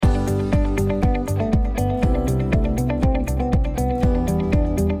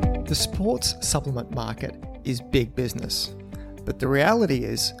supplement market is big business. But the reality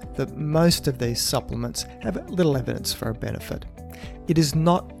is that most of these supplements have little evidence for a benefit. It is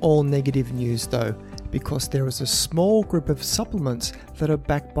not all negative news though, because there is a small group of supplements that are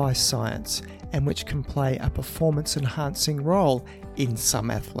backed by science and which can play a performance-enhancing role in some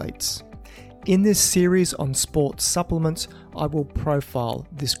athletes. In this series on sports supplements, I will profile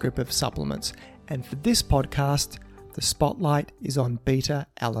this group of supplements, and for this podcast, the spotlight is on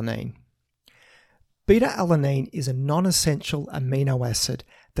beta-alanine. Beta-alanine is a non-essential amino acid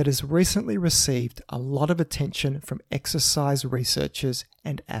that has recently received a lot of attention from exercise researchers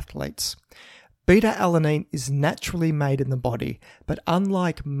and athletes. Beta-alanine is naturally made in the body, but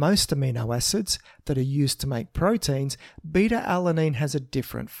unlike most amino acids that are used to make proteins, beta-alanine has a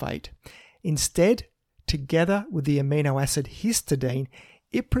different fate. Instead, together with the amino acid histidine,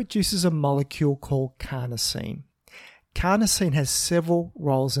 it produces a molecule called carnosine. Carnosine has several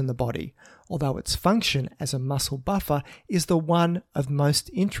roles in the body, although its function as a muscle buffer is the one of most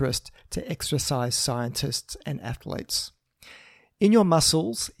interest to exercise scientists and athletes. In your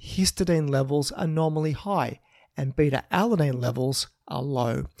muscles, histidine levels are normally high and beta-alanine levels are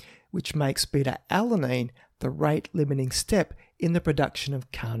low, which makes beta-alanine the rate-limiting step in the production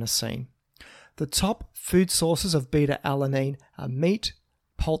of carnosine. The top food sources of beta-alanine are meat,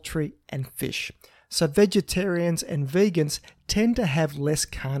 poultry, and fish. So vegetarians and vegans tend to have less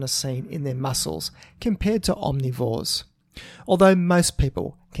carnosine in their muscles compared to omnivores. Although most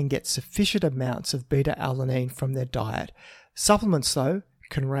people can get sufficient amounts of beta-alanine from their diet, supplements though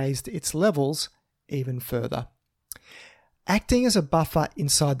can raise its levels even further. Acting as a buffer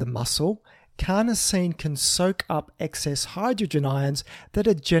inside the muscle, carnosine can soak up excess hydrogen ions that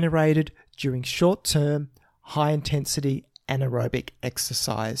are generated during short-term, high-intensity anaerobic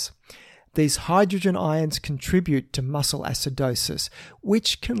exercise. These hydrogen ions contribute to muscle acidosis,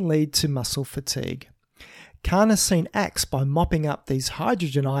 which can lead to muscle fatigue. Carnosine acts by mopping up these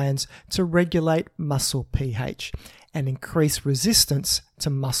hydrogen ions to regulate muscle pH and increase resistance to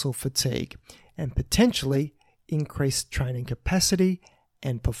muscle fatigue, and potentially increase training capacity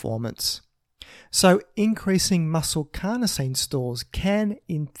and performance. So increasing muscle carnosine stores can,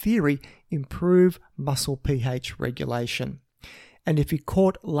 in theory, improve muscle pH regulation. And if you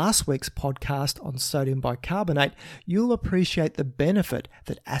caught last week's podcast on sodium bicarbonate, you'll appreciate the benefit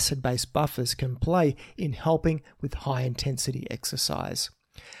that acid-base buffers can play in helping with high-intensity exercise.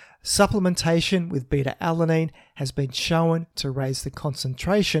 Supplementation with beta-alanine has been shown to raise the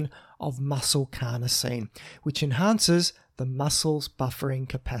concentration of muscle carnosine, which enhances the muscle's buffering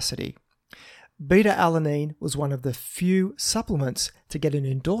capacity. Beta-alanine was one of the few supplements to get an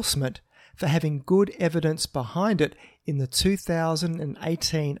endorsement for having good evidence behind it in the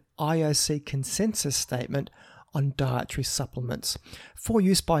 2018 IOC consensus statement on dietary supplements for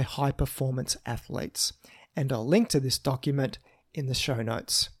use by high-performance athletes. And I'll link to this document in the show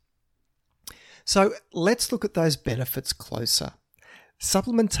notes. So let's look at those benefits closer.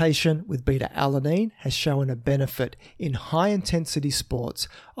 Supplementation with beta-alanine has shown a benefit in high-intensity sports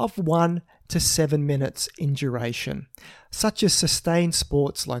of 1 to 7 minutes in duration, such as sustained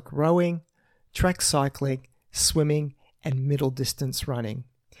sports like rowing, track cycling, swimming, and middle distance running.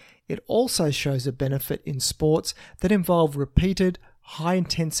 It also shows a benefit in sports that involve repeated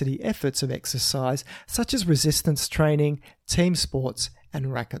high-intensity efforts of exercise, such as resistance training, team sports,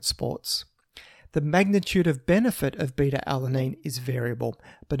 and racket sports. The magnitude of benefit of beta-alanine is variable,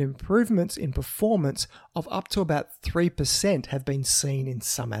 but improvements in performance of up to about 3% have been seen in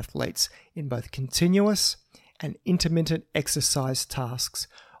some athletes in both continuous and intermittent exercise tasks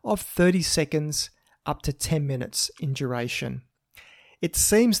of 30 seconds up to 10 minutes in duration. It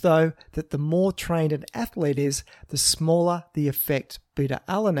seems though that the more trained an athlete is, the smaller the effect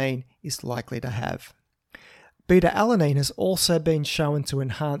beta-alanine is likely to have. Beta-alanine has also been shown to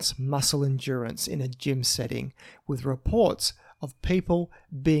enhance muscle endurance in a gym setting, with reports of people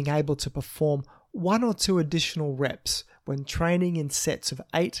being able to perform 1 or 2 additional reps when training in sets of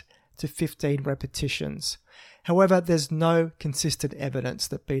 8 to 15 repetitions. However, there's no consistent evidence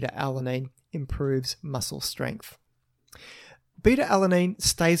that beta-alanine improves muscle strength. Beta-alanine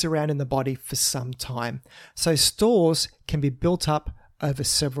stays around in the body for some time, so stores can be built up over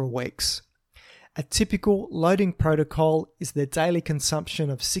several weeks. A typical loading protocol is the daily consumption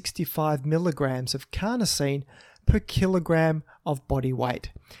of 65 milligrams of carnosine per kilogram of body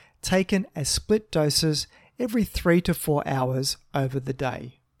weight, taken as split doses every 3 to 4 hours over the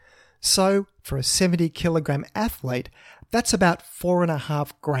day. So, for a 70 kilogram athlete, that's about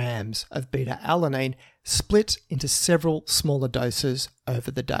 4.5 grams of beta-alanine split into several smaller doses over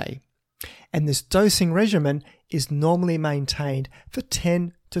the day. And this dosing regimen is normally maintained for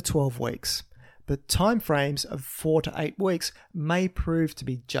 10 to 12 weeks. but timeframes of 4 to 8 weeks may prove to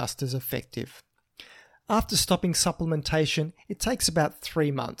be just as effective. After stopping supplementation, it takes about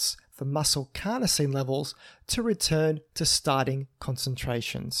 3 months for muscle carnosine levels to return to starting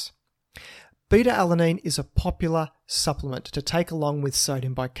concentrations. Beta-alanine is a popular supplement to take along with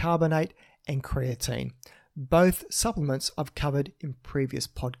sodium bicarbonate and creatine. Both supplements I've covered in previous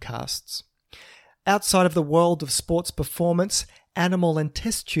podcasts. Outside of the world of sports performance, animal and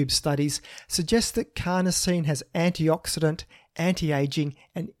test tube studies suggest that carnosine has antioxidant, anti-aging,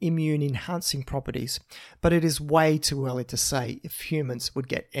 and immune-enhancing properties, but it is way too early to say if humans would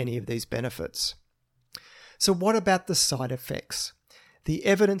get any of these benefits. So what about the side effects? The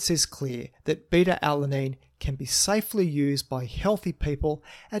evidence is clear that beta-alanine can be safely used by healthy people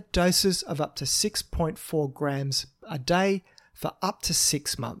at doses of up to 6.4 grams a day for up to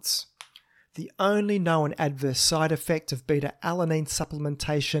 6 months. The only known adverse side effect of beta-alanine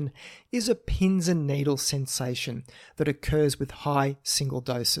supplementation is a pins and needles sensation that occurs with high single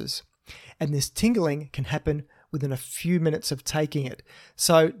doses. And this tingling can happen within a few minutes of taking it,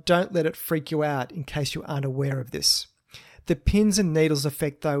 so don't let it freak you out in case you aren't aware of this. The pins and needles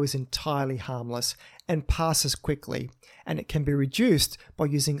effect, though, is entirely harmless and passes quickly, and it can be reduced by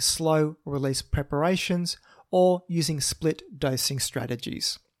using slow-release preparations or using split dosing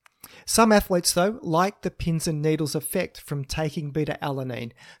strategies. Some athletes, though, like the pins and needles effect from taking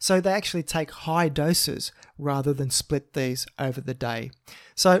beta-alanine, so they actually take high doses rather than split these over the day.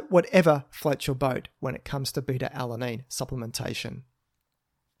 So whatever floats your boat when it comes to beta-alanine supplementation.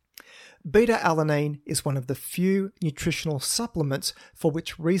 Beta-alanine is one of the few nutritional supplements for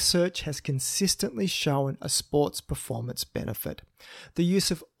which research has consistently shown a sports performance benefit. The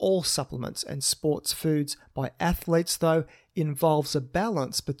use of all supplements and sports foods by athletes, though, involves a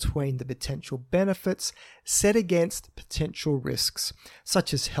balance between the potential benefits set against potential risks,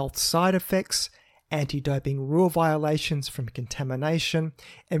 such as health side effects, anti-doping rule violations from contamination,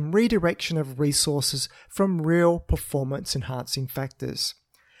 and redirection of resources from real performance-enhancing factors.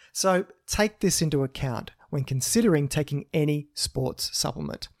 So take this into account when considering taking any sports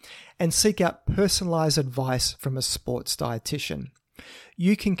supplement, and seek out personalized advice from a sports dietitian.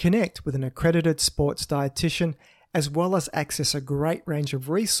 You can connect with an accredited sports dietitian as well as access a great range of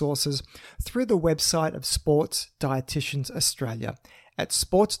resources through the website of Sports Dietitians Australia at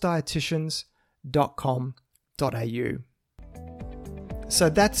sportsdietitians.com.au. So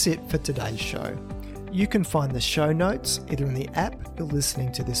that's it for today's show. You can find the show notes either in the app you're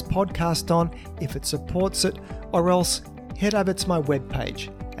listening to this podcast on, if it supports it, or else head over to my webpage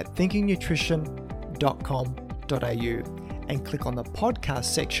at thinkingnutrition.com.au and click on the podcast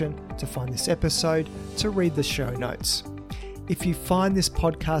section to find this episode to read the show notes. If you find this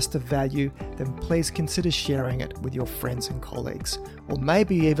podcast of value, then please consider sharing it with your friends and colleagues, or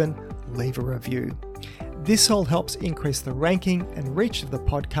maybe even leave a review. This all helps increase the ranking and reach of the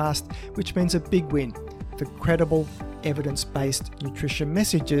podcast, which means a big win for credible, evidence-based nutrition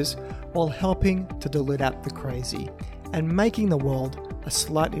messages while helping to dilute out the crazy and making the world a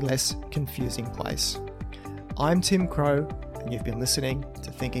slightly less confusing place. I'm Tim Crow, and you've been listening to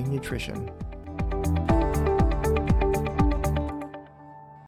Thinking Nutrition.